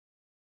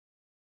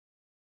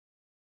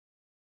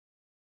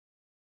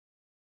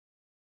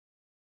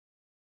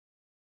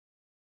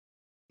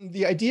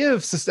The idea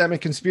of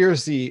systemic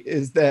conspiracy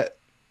is that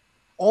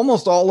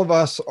almost all of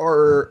us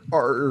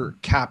are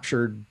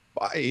captured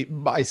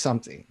by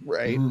something,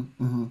 right? Hmm.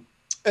 Hmm.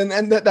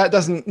 And that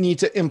doesn't need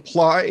to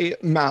imply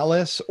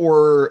malice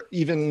or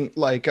even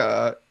like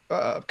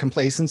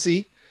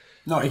complacency.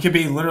 No, it could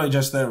be literally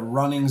just the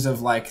runnings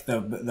of like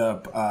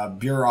the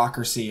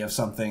bureaucracy of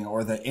something,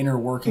 or the inner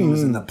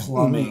workings and the Mm-hmm.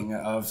 plumbing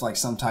of like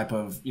some type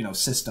of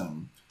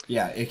system.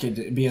 Yeah, it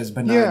could be as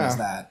benign as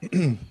Yeah.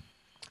 that.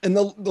 And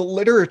the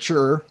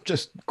literature,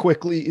 just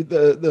quickly,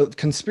 the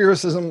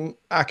conspiracism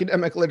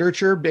academic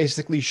literature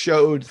basically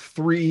showed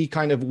three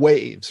kind of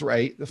waves,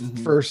 right? The Hmm.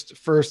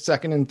 first,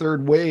 second, and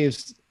third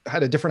waves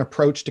had a different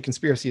approach to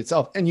conspiracy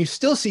itself. And you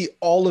still see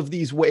all of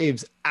these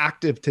waves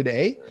active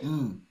today,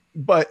 Mm.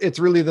 but it's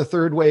really the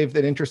third wave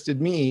that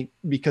interested me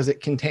because it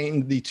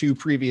contained the two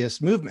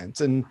previous movements.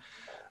 And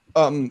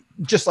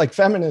just like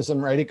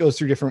feminism, right? It goes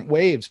through different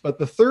waves, but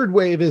the third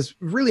wave is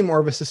really more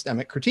of a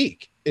systemic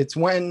critique. It's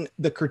when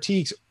the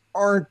critiques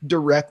aren't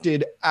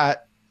directed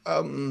at,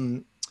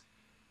 um,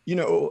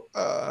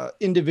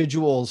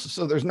 individuals.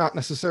 So there's not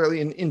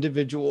necessarily an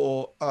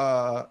individual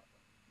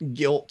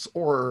guilt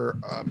or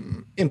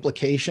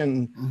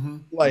implication Hmm.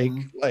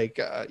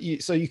 Hmm.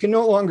 so you can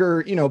no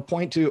longer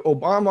point to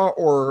Obama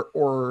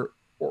or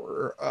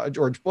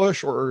George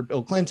Bush or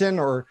Bill Clinton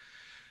or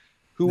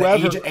The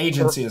whoever or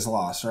agency is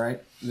lost,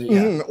 right?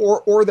 Yeah.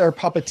 or their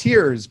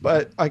puppeteers,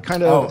 but I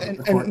kind of Oh, of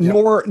and course.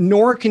 Yep.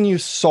 nor can you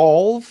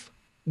solve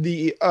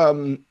the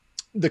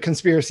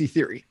conspiracy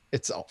theory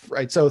itself,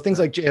 right? So things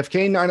Right. like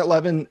JFK,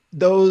 9/11,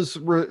 those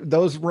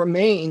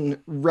remain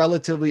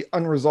relatively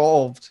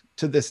unresolved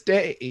to this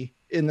day,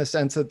 in the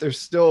sense that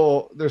there's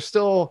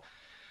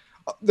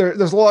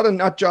a lot of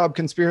nut job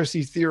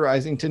conspiracy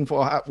theorizing,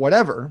 tinfoil hat,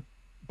 whatever.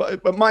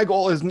 But my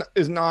goal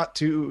is not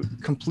to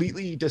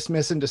completely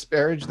dismiss and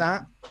disparage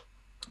that,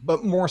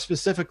 but more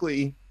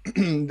specifically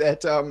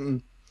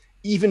that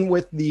even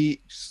with the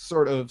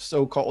sort of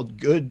so-called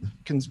good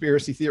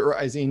conspiracy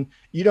theorizing,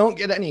 you don't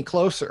get any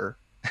closer.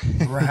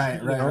 Right.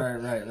 you Right. know Right.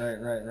 Right. Right.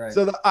 Right. Right.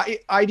 so the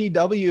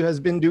IDW has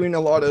been doing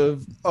a lot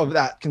of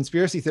that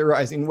conspiracy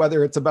theorizing,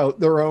 whether it's about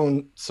their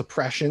own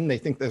suppression, they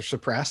think they're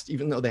suppressed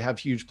even though they have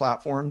huge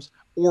platforms,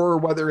 or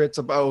whether it's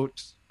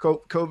about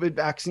COVID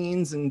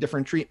vaccines and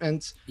different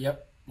treatments.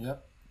 Yep.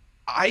 Yep.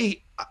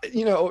 I,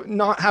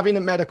 not having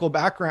a medical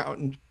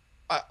background,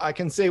 I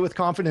can say with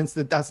confidence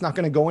that that's not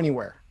going to go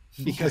anywhere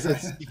because Yeah.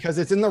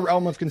 it's in the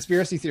realm of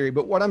conspiracy theory.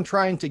 But what I'm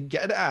trying to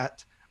get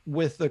at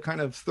with the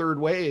kind of third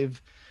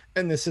wave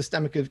and the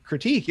systemic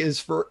critique is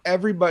for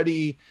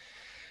everybody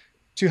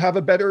to have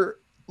a better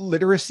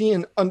literacy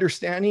and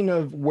understanding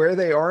of where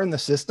they are in the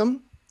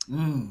system,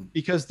 Mm.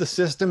 because the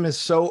system is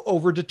so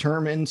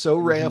overdetermined, so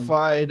Hmm.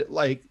 reified.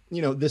 Like,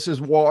 this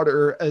is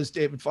water, as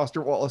David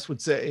Foster Wallace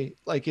would say.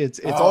 Like it's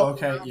Oh, all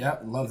okay.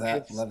 Yep. Love that.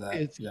 it's Love that.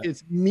 it's Yep.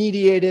 it's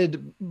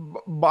mediated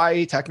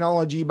by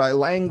technology, by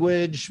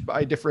language,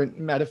 by different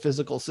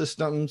metaphysical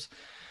systems.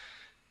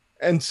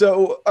 And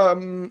so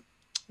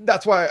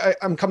that's why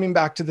I'm coming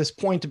back to this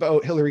point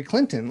about Hillary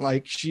Clinton.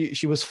 Like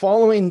she was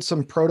following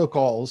some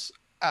protocols,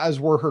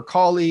 as were her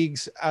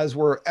colleagues, as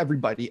were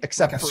everybody, Like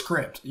except a for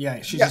script.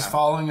 Yeah. She's just yeah,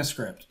 following a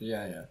script.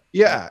 Yeah. Yeah.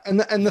 yeah. Yep.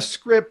 And the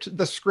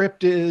Yep.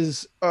 script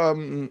is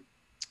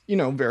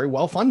very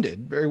well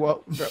funded, very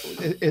well.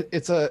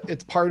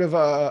 It's part of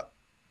a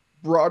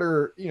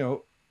broader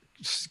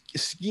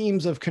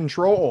schemes of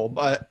control,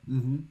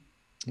 Hmm.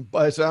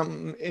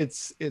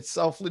 it's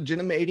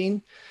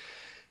self-legitimating.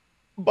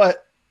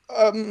 But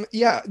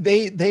yeah,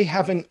 they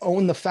haven't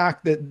owned the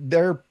fact that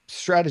their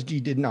strategy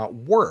did not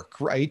work,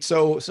 right?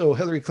 So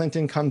Hillary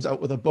Clinton comes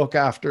out with a book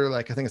after,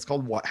 like, I think it's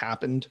called What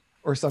Happened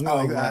or something Oh,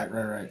 like right. that.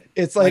 Right. Right.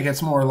 It's Like like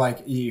it's more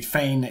like you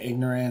feign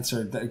ignorance,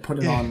 or put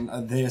it on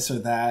this or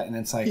that, and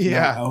it's like not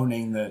yeah,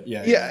 owning the.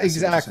 Yeah. Yeah. yeah, Yeah, I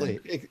see what you're saying.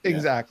 exactly, Yeah.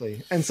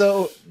 exactly. And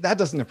so that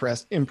doesn't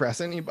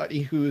impress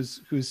anybody who's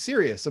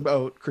serious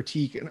about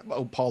critique and about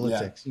Yeah.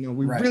 politics. Right. Right.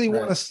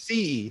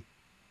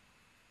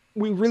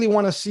 We really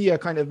want to see a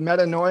kind of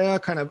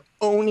metanoia, kind of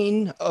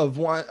owning of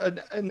one,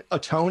 an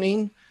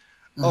atoning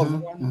of Mm-hmm.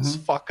 one's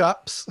Mm-hmm. fuck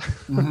ups.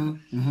 Mm-hmm.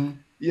 Mm-hmm.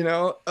 you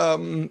know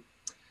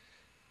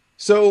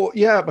so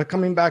yeah, but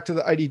coming back to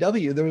the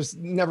IDW, there's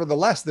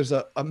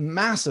a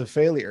massive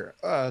failure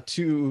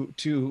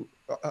to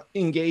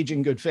engage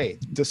in good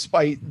faith,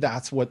 despite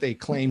that's what they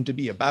claim to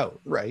be about,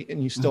 right?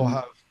 And you still Mm-hmm.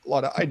 have a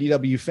lot of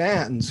IDW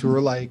fans who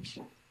are like,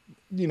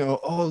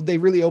 oh, they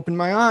really opened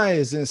my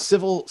eyes in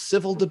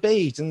civil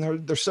debate,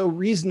 and they're so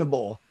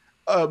reasonable.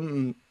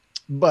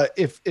 But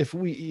if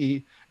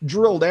we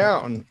drill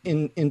down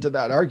into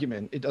that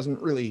argument, it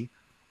doesn't really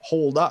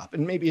hold up,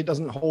 and maybe it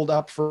doesn't hold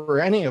up for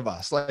any of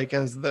us, like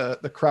as the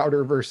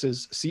Crowder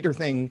versus Cedar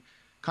thing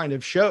kind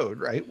of showed,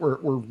 right? We're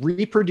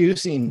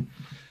reproducing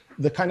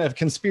the kind of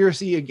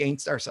conspiracy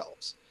against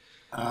ourselves.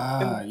 And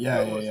Ah,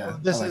 yeah, yeah, so yeah. I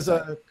this like is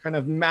that. a kind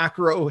of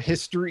macro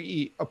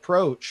history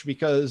approach,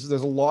 because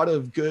there's a lot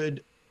of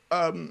good,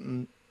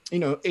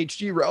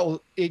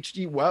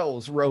 H.G.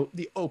 Wells wrote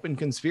The Open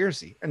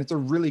Conspiracy, and it's a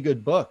really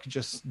good book,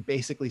 just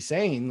basically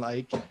saying,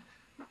 like,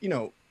 you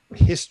know,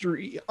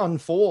 history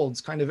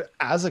unfolds kind of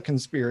as a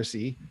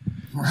conspiracy.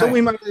 Right. So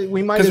we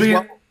might as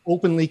well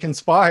openly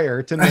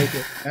conspire to make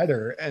it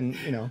better. And,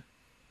 you know,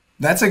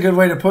 that's a good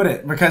way to put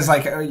it, because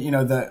like, you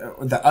know,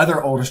 the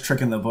other oldest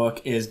trick in the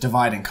book is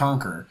divide and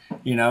conquer,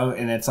 you know,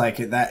 and it's like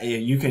that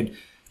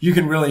you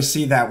can really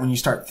see that when you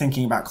start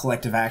thinking about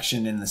collective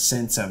action in the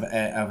sense of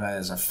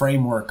as a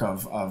framework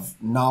of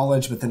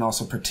knowledge, but then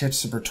also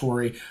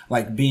participatory,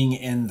 like being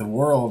in the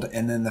world.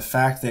 And then the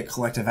fact that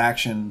collective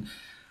action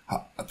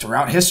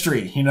throughout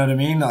history, you know what I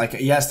mean? Like,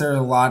 yes, there's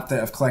a lot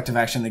of collective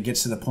action that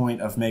gets to the point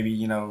of maybe,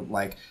 you know,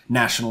 like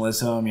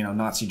nationalism, you know,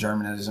 Nazi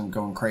Germanism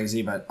going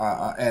crazy, but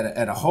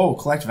at a whole,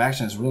 collective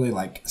action is really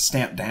like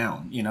stamped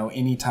down, you know,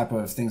 any type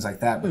of things like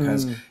that,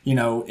 because, you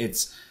know,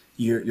 it's,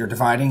 you're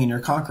dividing and you're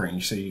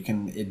conquering, so you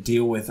can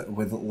deal with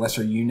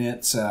lesser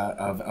units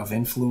of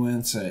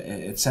influence,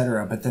 et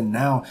cetera. But then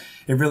now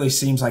it really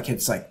seems like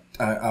it's like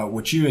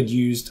what you had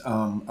used,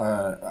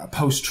 a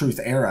post-truth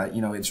era,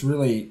 you know, it's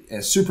really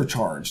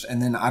supercharged.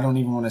 And then I don't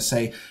even want to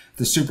say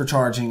the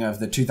supercharging of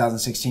the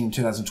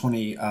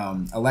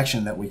 2016-2020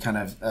 election that we kind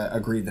of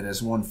agreed that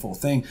is one full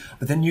thing.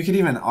 But then you could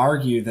even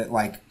argue that,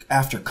 like,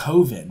 after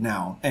COVID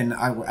now, and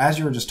as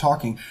you were just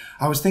talking,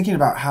 I was thinking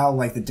about how,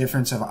 like, the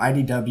difference of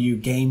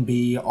IDW, Game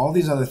B, all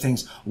these other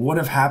things would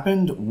have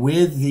happened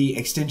with the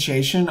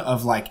extension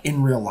of, like,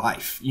 in real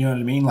life. You know what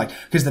I mean? Like,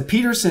 because the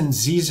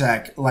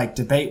Peterson-Zizek, like,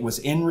 debate was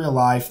in real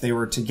life. They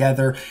were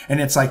together, and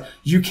it's like,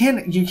 you're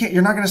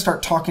not going to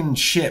start talking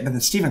shit, but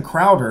then Steven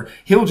Crowder,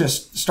 he'll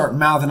just start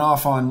mouthing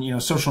off on, you know,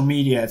 social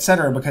media, et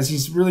cetera, because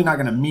he's really not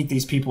going to meet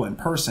these people in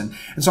person.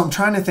 And so I'm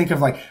trying to think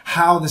of, like,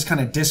 how this kind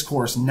of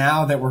discourse,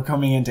 now that we're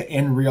coming into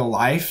in real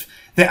life,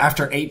 that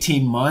after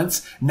 18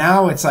 months,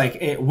 now it's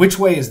like, which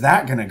way is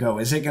that going to go?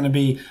 Is it going to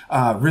be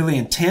really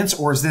intense,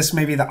 or is this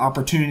maybe the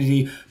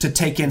opportunity to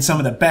take in some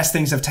of the best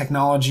things of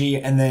technology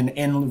and then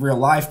in real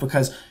life,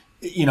 because,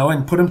 you know,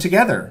 and put them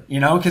together, you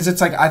know, because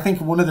it's like, I think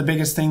one of the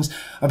biggest things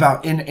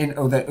about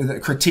the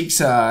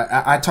critiques,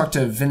 I talked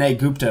to Vinay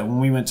Gupta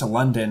when we went to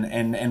London,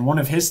 and one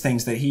of his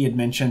things that he had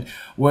mentioned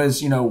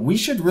was, you know, we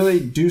should really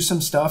do some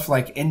stuff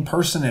like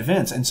in-person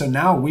events. And so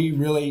now we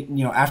really,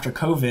 you know, after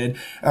COVID,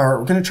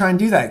 are going to try and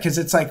do that, because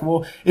it's like,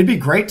 well, it'd be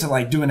great to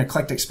like do an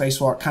eclectic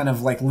spacewalk kind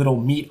of like little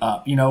meet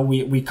up, you know,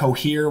 we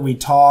cohere, we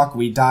talk,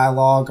 we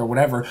dialogue or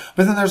whatever,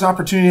 but then there's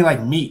opportunity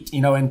like meet,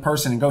 you know, in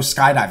person and go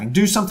skydiving,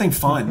 do something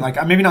fun, like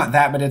maybe not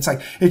that, but it's like,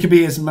 it could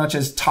be as much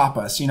as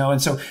tapas, you know. And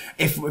so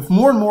if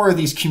more and more of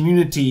these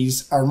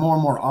communities are more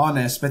and more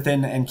honest, but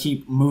then and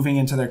keep moving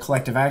into their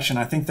collective action,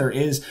 I think there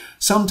is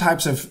some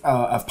types of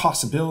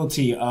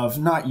possibility of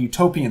not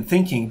utopian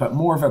thinking, but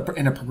more of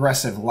in a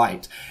progressive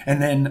light.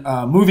 And then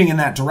moving in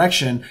that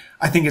direction,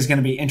 I think is going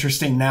to be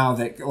interesting now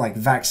that like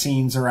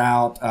vaccines are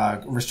out,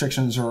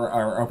 restrictions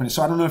are open.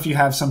 So I don't know if you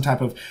have some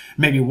type of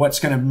maybe what's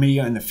going to be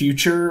in the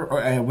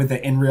future with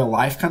the in real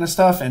life kind of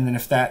stuff, and then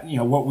if that, you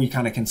know, what we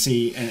kind of can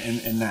see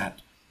in that.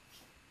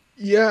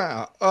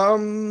 Yeah.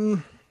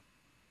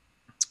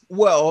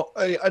 Well,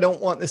 I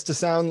don't want this to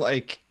sound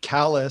like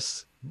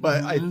callous,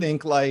 but I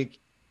think, like,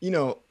 you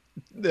know,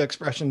 the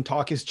expression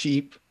 "talk is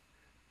cheap,"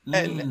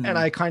 and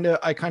I kind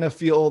of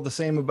feel the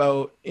same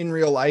about in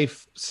real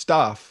life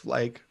stuff.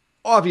 Like,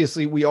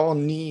 obviously, we all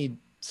need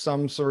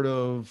some sort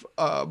of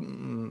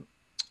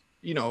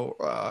you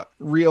know,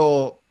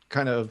 real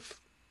kind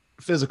of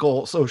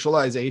physical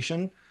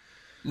socialization.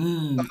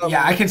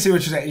 Yeah, I can see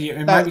what you're saying.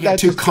 It might get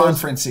too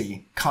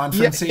conferencey.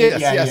 Yes,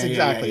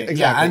 exactly.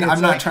 Yeah, I'm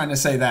not trying to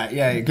say that.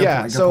 Yeah, good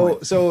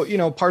point. So you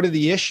know, part of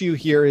the issue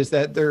here is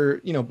that there,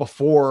 you know,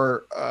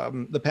 before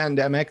the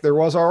pandemic, there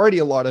was already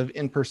a lot of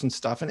in-person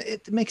stuff, and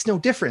it makes no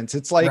difference.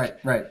 It's like,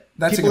 right.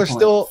 That's people a are good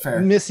still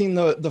point. missing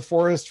the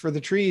forest for the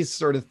trees,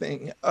 sort of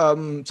thing.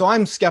 So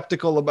I'm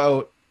skeptical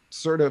about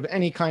sort of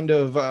any kind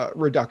of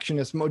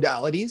reductionist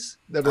modalities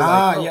that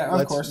are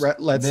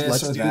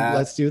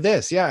let's do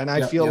this. Yeah. And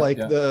I feel like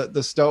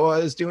the Stoa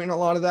is doing a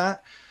lot of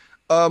that.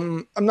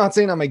 I'm not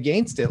saying I'm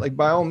against it. Like,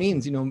 by all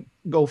means, you know,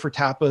 go for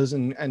tapas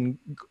and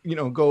you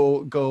know,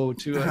 go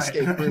to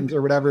escape rooms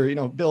or whatever, you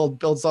know,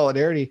 build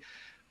solidarity.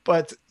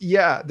 But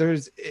yeah,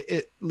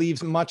 it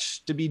leaves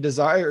much to be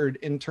desired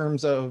in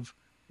terms of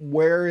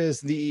where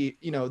is the,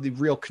 you know, the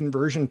real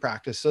conversion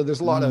practice. So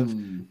there's a lot of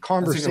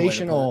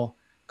conversational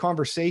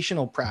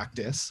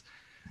practice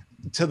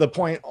to the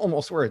point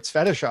almost where it's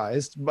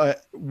fetishized,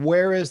 but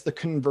where is the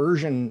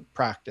conversion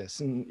practice?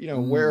 And, you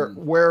know,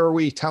 where are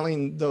we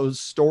telling those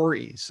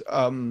stories?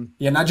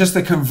 Not just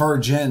the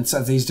convergence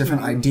of these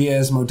different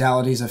ideas,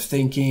 modalities of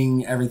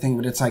thinking, everything,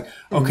 but it's like,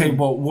 okay,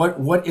 well,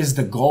 what is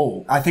the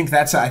goal? I think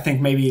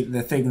maybe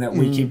the thing that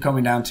we keep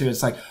coming down to.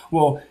 It's like,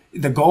 well,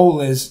 the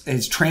goal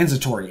is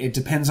transitory. It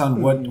depends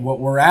on what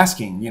we're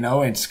asking, you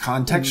know, it's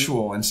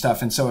contextual and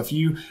stuff. And so if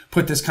you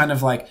put this kind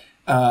of like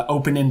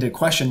open-ended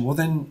question, well,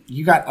 then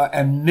you got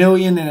a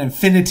million and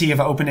infinity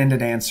of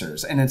open-ended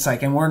answers. And it's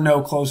like, and we're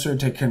no closer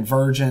to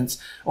convergence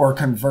or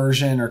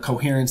conversion or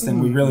coherence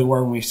than we really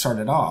were when we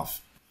started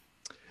off.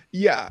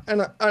 Yeah.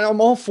 And I'm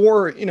all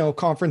for, you know,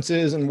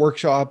 conferences and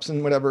workshops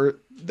and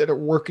whatever that are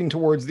working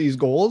towards these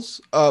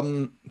goals,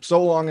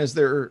 so long as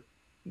they're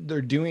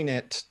doing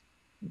it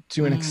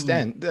to an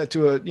extent, they're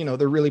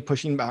really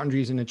pushing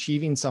boundaries and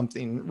achieving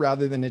something,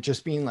 rather than it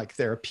just being like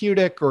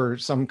therapeutic or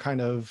some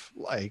kind of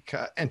like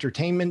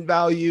entertainment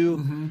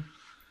value.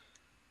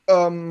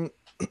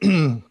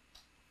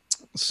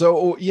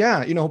 So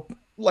yeah,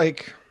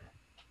 like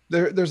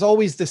there's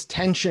always this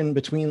tension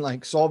between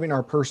like solving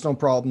our personal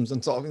problems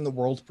and solving the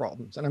world's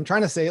problems. And I'm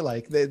trying to say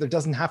like there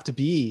doesn't have to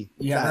be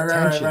that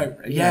tension. Right.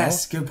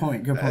 Yes. Good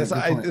point.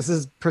 This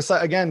is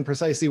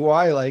precisely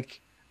why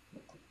like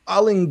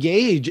I'll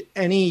engage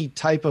any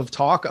type of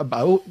talk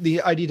about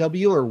the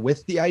IDW or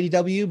with the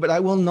IDW, but I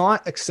will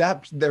not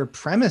accept their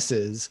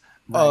premises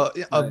of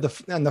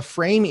the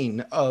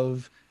framing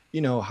of,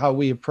 how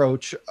we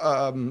approach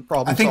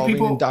problem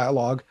solving and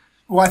dialogue.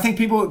 Well, I think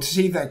people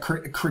see that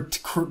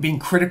being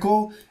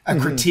critical, a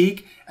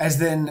critique, as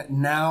then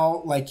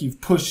now like you've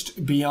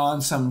pushed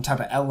beyond some type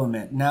of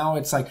element. Now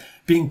it's like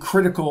being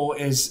critical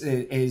is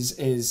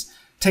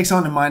takes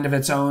on a mind of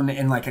its own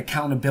in like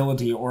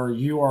accountability, or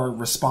you are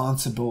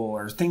responsible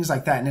or things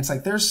like that. And it's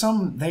like there's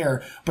some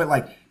there, but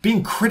like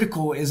being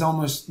critical is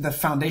almost the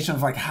foundation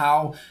of like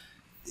how,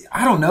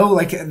 I don't know,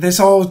 like this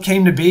all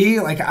came to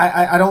be. Like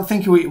I don't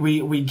think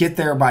we get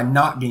there by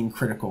not being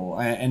critical.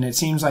 And it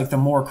seems like the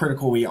more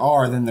critical we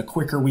are, then the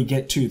quicker we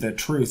get to the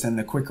truth, and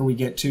the quicker we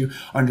get to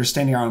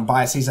understanding our own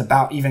biases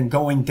about even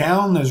going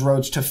down those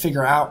roads to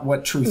figure out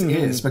what truth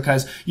is.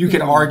 Because you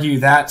could argue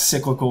that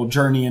cyclical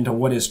journey into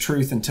what is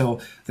truth until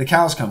the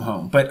cows come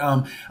home. But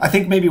I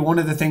think maybe one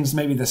of the things,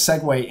 maybe the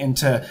segue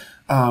into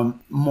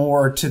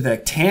more to the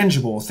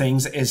tangible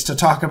things, is to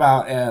talk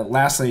about,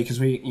 lastly, because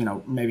we,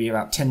 maybe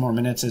about 10 more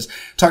minutes, is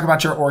talk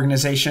about your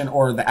organization,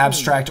 or the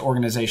Abs-Tract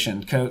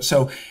organization.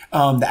 So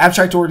the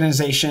Abs-Tract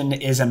organization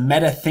is a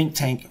meta think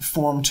tank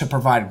formed to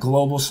provide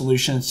global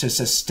solutions to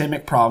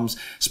systemic problems,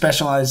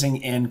 specializing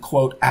in,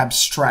 quote,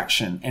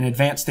 abstraction, an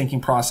advanced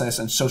thinking process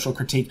and social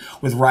critique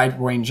with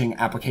wide-ranging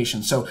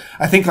applications. So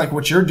I think like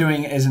what you're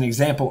doing is an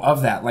example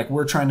of that. Like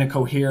we're trying to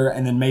cohere,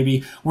 and then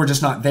maybe we're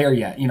just not there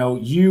yet.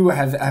 You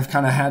have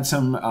kind of had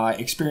some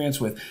experience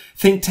with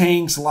think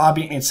tanks,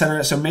 lobbying,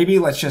 etc. So maybe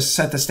let's just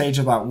set the stage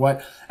about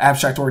what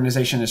Abs-Tract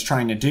organization is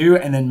trying to do,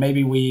 and then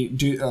maybe we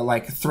do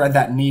like thread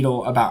that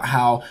needle about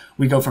how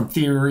we go from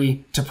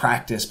theory to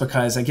practice,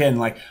 because again,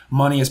 like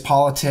money is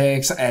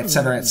politics,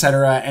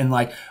 etc. And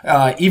like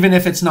even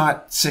if it's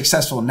not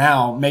successful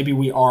now, maybe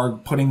we are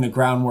putting the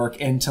groundwork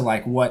into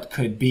like what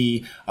could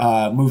be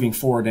moving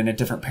forward in a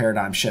different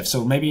paradigm shift.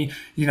 So maybe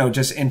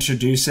just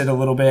introduce it a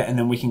little bit, and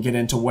then we can get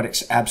into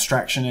what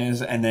abstraction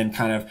is, and then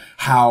kind of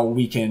how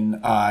we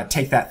can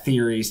take that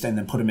theories and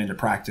then put them into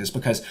practice,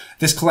 because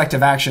this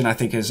collective action, I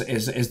think, is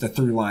the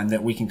through line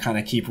that we can kind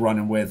of keep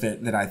running with,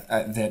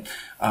 that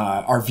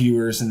our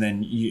viewers and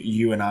then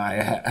you and I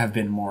have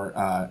been more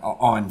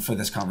on for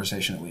this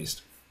conversation, at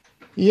least.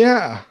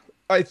 Yeah,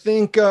 I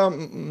think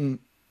where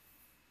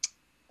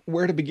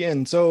to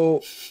begin.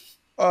 So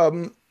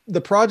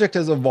the project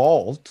has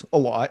evolved a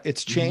lot.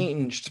 It's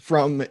changed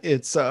from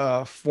its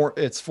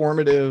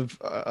formative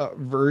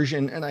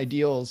version and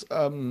ideals.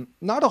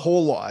 Not a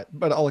whole lot,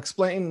 but I'll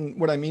explain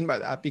what I mean by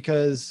that,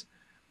 because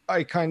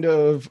I kind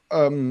of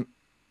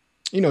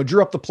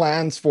drew up the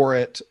plans for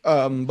it,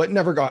 but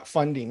never got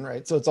funding,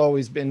 right? So it's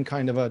always been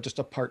kind of just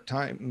a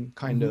part-time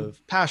kind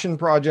of passion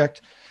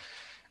project.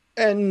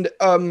 And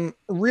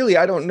really,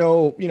 I don't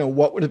know,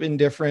 what would have been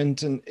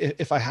different, and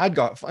if I had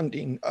got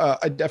funding.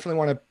 I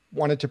definitely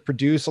wanted to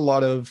produce a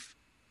lot of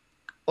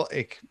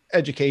like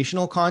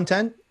educational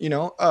content,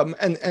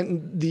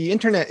 and the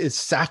internet is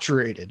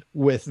saturated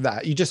with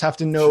that. You just have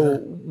to know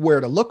where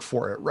to look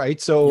for it, right?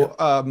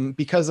 So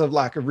because of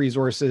lack of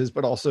resources,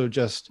 but also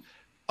just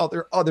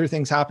other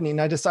things happening,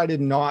 I decided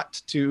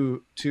not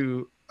to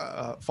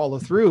follow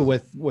through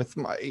with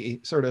my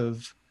sort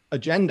of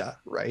agenda,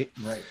 right?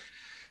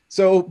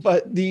 So,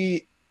 but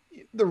the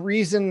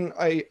reason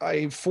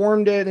I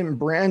formed it and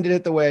branded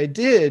it the way I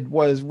did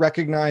was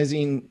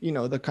recognizing,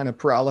 the kind of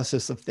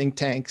paralysis of think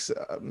tanks,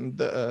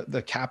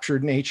 the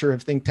captured nature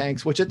of think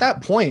tanks, which at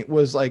that point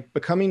was like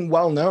becoming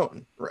well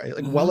known, right?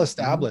 Like well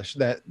established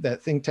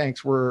that think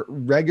tanks were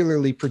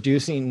regularly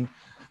producing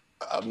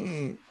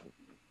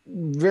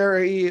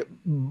very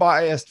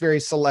biased, very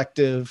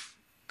selective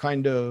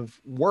kind of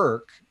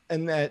work.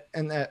 And that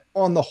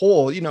on the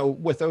whole,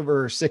 with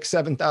over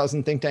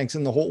 7,000 think tanks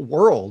in the whole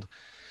world,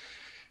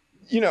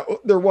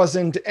 there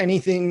wasn't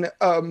anything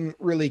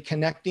really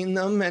connecting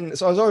them. And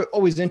so I was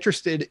always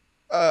interested.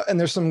 And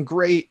there's some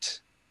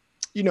great,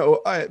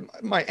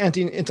 my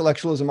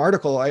Anti-Intellectualism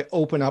article, I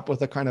open up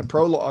with a kind of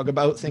prologue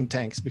about think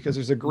tanks, because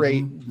there's a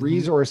great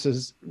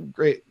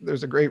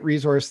there's a great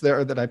resource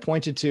there that I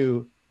pointed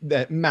to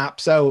that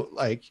maps out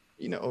like,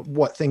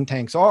 what think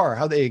tanks are,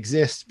 how they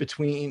exist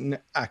between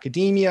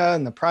academia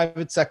and the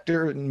private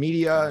sector and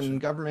media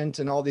and government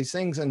and all these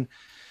things. And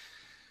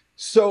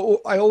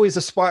so I always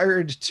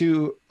aspired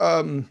to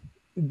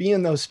be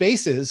in those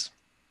spaces.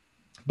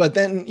 But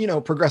then, you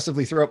know,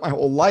 progressively throughout my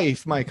whole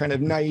life, my kind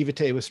of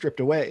naivete was stripped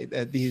away,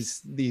 that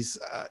these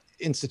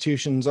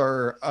institutions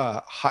are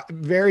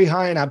very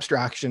high in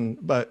abstraction,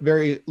 but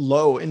very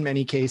low in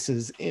many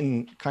cases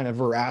in kind of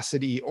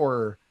veracity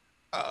or,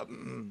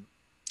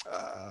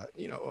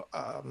 you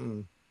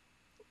know,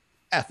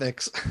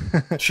 ethics.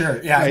 Sure.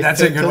 Yeah, Right?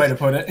 that's a good way to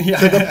put it. Yeah.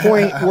 To the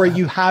point where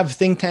you have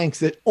think tanks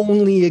that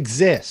only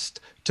exist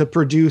to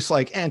produce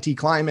like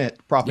anti-climate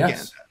propaganda,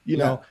 Yes. you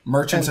know,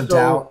 merchants and of so,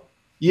 doubt.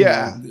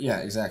 yeah. Yeah,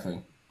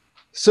 exactly.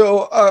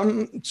 So,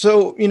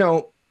 so, you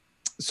know,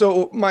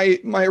 so my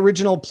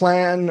original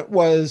plan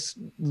was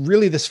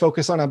really this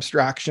focus on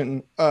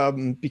abstraction,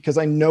 because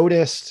I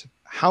noticed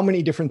how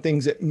many different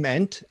things it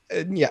meant,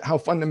 and yet how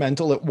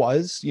fundamental it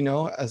was, you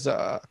know, as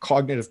a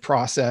cognitive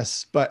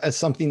process, but as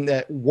something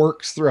that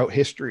works throughout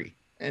history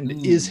and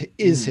is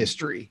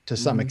history to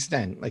some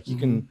extent. Like you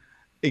can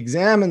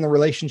examine the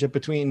relationship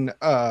between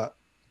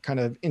kind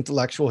of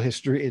intellectual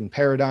history and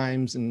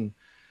paradigms and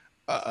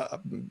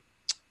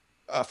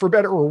for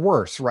better or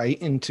worse,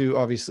 right, into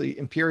obviously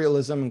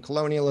imperialism and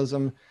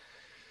colonialism,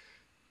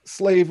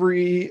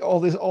 slavery,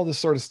 all this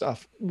sort of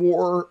stuff,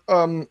 war.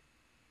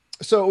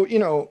 So, you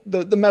know,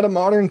 the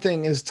meta-modern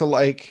thing is to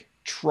like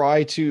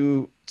try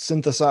to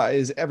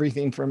synthesize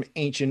everything from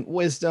ancient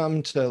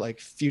wisdom to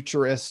like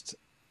futurist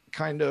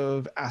kind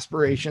of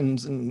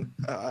aspirations and,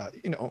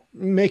 you know,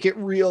 make it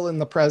real in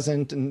the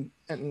present and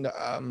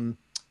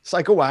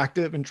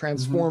psychoactive and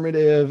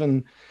transformative.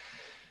 And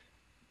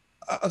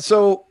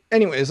so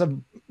anyways, I've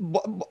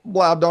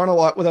blabbed on a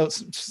lot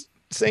without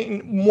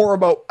saying more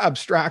about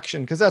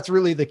abstraction, because that's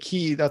really the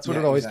key. That's what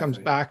it always comes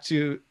back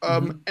to.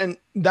 And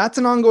that's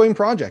an ongoing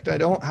project. I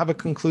don't have a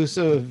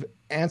conclusive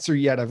answer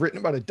yet. I've written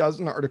about a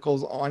dozen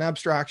articles on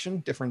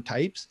abstraction, different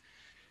types,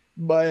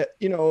 but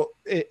you know,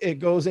 it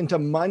goes into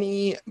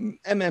money,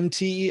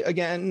 MMT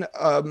again,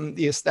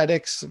 the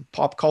aesthetics,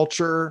 pop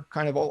culture,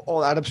 kind of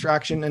all that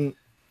abstraction. And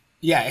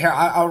yeah, here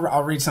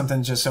I'll read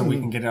something just so we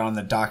can get it on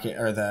the docket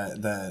or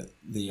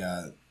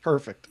the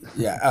perfect.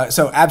 Yeah.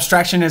 So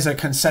abstraction is a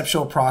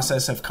conceptual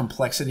process of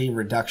complexity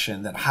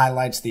reduction that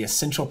highlights the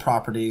essential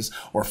properties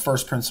or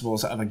first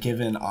principles of a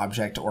given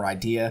object or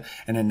idea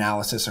and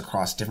analysis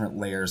across different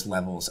layers,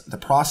 levels. The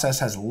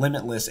process has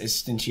limitless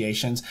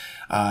instantiations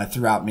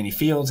throughout many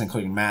fields,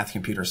 including math,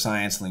 computer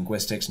science,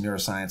 linguistics,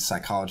 neuroscience,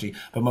 psychology,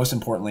 but most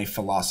importantly,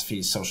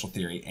 philosophy, social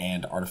theory,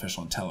 and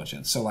artificial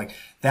intelligence. So like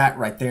that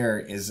right there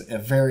is a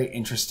very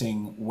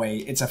interesting way.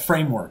 It's a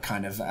framework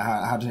kind of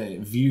how to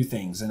view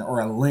things or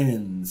a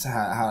lens,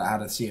 how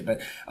to see it.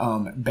 But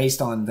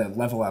based on the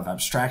level of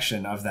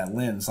abstraction of that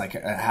lens,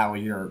 like how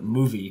your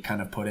movie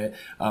kind of put it,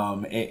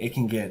 it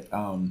can get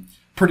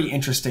pretty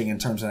interesting in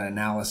terms of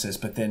analysis.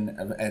 But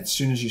then as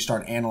soon as you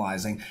start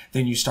analyzing,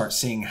 then you start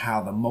seeing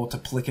how the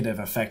multiplicative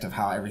effect of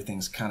how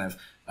everything's kind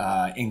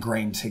of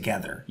ingrained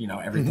together. You know,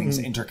 everything's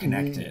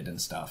interconnected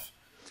and stuff.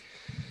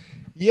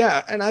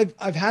 Yeah, and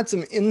I've had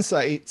some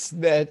insights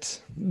that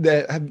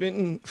have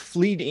been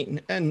fleeting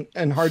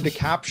and hard to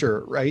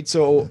capture, right?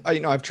 So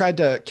I've tried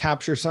to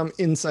capture some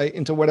insight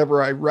into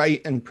whatever I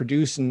write and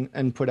produce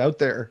and put out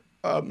there,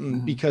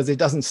 because it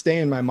doesn't stay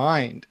in my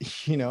mind,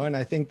 you know. And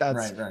I think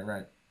that's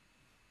right.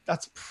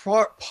 That's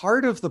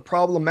part of the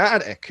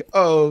problematic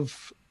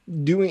of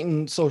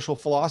doing social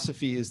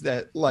philosophy, is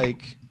that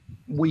like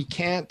we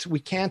can't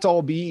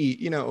all be,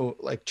 you know,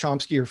 like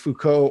Chomsky or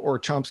Foucault or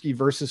Chomsky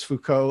versus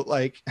Foucault.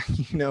 Like,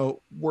 you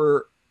know,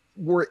 we're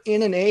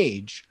in an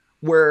age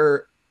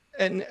where,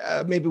 and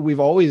maybe we've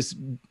always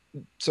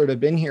sort of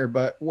been here,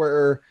 but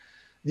where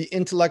the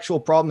intellectual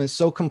problem is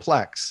so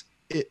complex,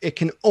 it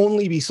can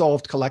only be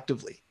solved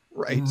collectively.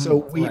 Right. So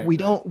we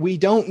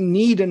don't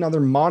need another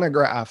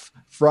monograph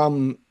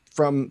from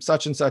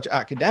such and such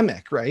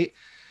academic, right?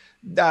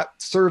 That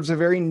serves a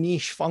very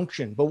niche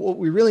function. But what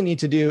we really need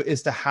to do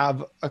is to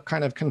have a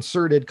kind of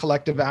concerted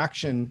collective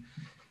action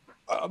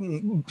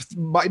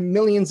by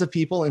millions of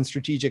people in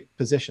strategic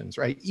positions,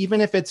 right?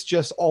 Even if it's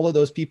just all of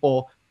those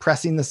people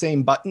pressing the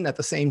same button at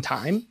the same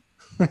time.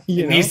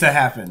 It needs to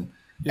happen.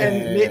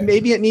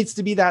 Maybe it needs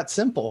to be that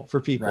simple for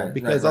people,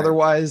 because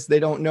otherwise they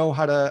don't know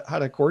how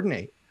to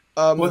coordinate.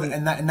 Well,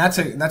 and that's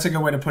a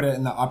good way to put it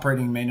in the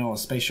operating manual of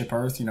Spaceship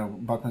Earth. You know,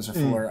 Buckminster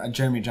Fuller,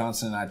 Jeremy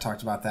Johnson and I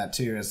talked about that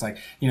too. It's like,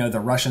 you know,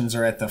 the Russians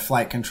are at the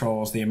flight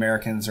controls, the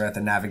Americans are at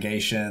the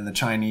navigation, the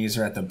Chinese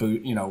are at the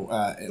boot, you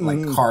know,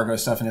 like cargo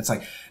stuff. And it's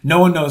like, no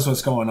one knows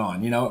what's going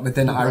on, you know. But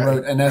then I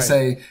wrote an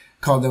essay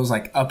called, there was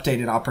like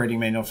updated operating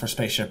manual for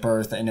Spaceship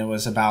Earth. And it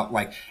was about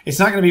like, it's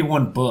not going to be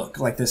one book,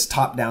 like this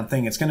top down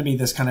thing. It's going to be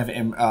this kind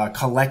of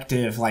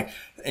collective, like,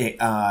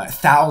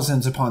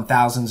 thousands upon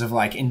thousands of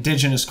like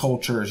indigenous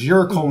cultures,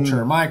 your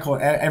culture, my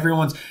culture,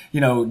 everyone's, you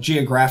know,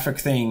 geographic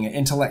thing,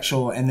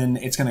 intellectual, and then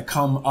it's going to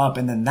come up,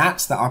 and then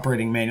that's the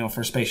operating manual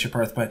for Spaceship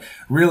Earth. But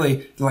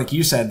really, like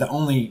you said, the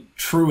only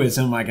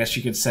truism, I guess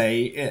you could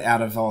say,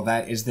 out of all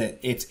that is that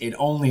it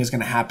only is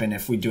going to happen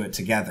if we do it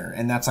together.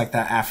 And that's like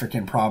that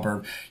African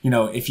proverb, you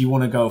know, if you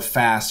want to go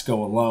fast,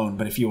 go alone,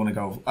 but if you want to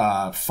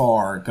go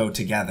far, go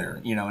together,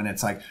 you know. And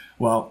it's like,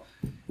 well,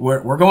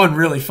 we're going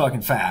really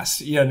fucking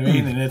fast. You know what I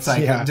mean? And it's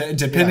like,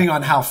 depending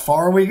on how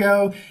far we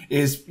go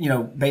is, you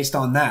know, based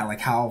on that,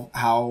 like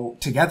how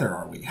together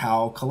are we?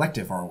 How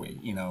collective are we?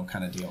 You know,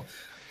 kind of deal.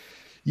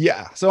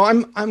 Yeah. So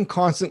I'm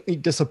constantly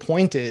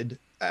disappointed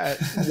at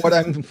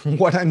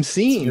what I'm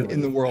seeing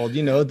in the world.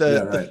 You know,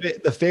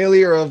 the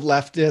failure of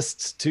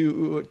leftists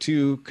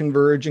to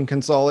converge and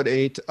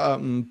consolidate,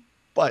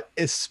 but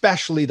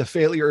especially the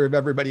failure of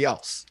everybody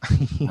else.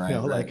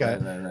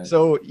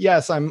 So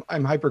yes, I'm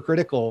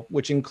hypercritical,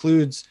 which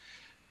includes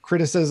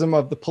criticism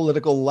of the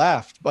political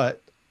left,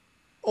 but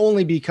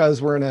only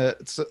because we're in a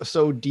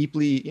so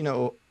deeply, you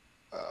know,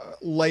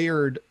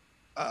 layered,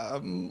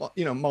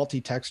 you know,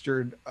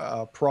 multi-textured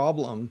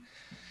problem.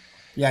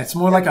 Yeah, it's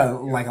more like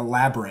a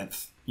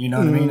labyrinth. You know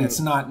what I mean? It's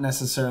not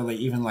necessarily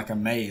even like a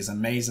maze. A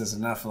maze is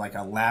enough, like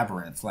a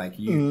labyrinth. Like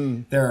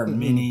there are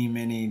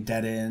many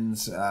dead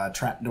ends,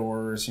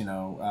 trapdoors, you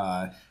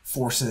know,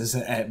 forces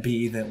at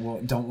B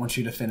that don't want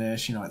you to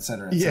finish, you know, et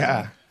cetera.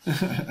 Yeah.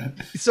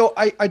 So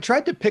I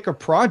tried to pick a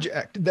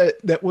project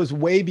that was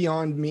way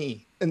beyond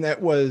me and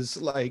that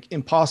was like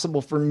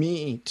impossible for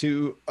me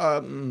to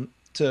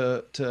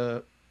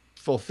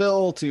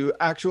fulfill, to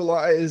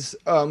actualize,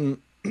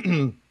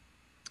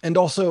 and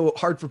also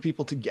hard for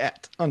people to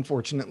get,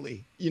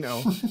 unfortunately, you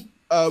know.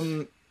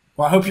 Well,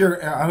 I hope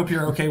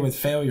you're okay with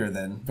failure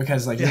then,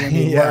 because like you're gonna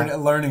be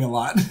learning a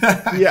lot.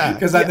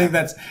 Because I think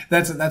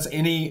that's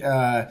any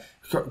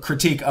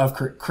critique of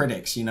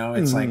critics. You know,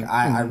 it's like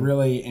I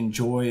really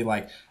enjoy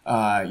like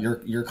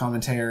your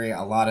commentary,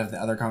 a lot of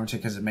the other commentary,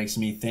 because it makes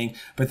me think.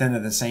 But then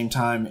at the same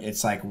time,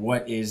 it's like,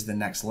 what is the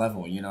next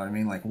level? You know what I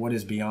mean? Like, what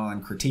is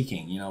beyond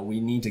critiquing? You know, we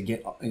need to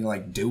get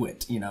like do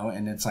it. You know,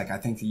 and it's like I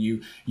think that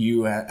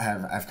you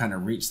have kind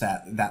of reached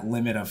that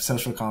limit of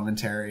social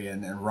commentary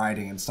and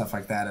writing and stuff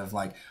like that. Of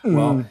like,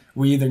 well,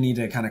 we either need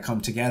to kind of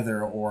come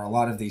together, or a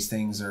lot of these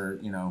things are,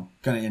 you know,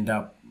 going to end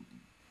up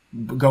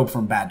go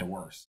from bad to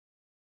worse.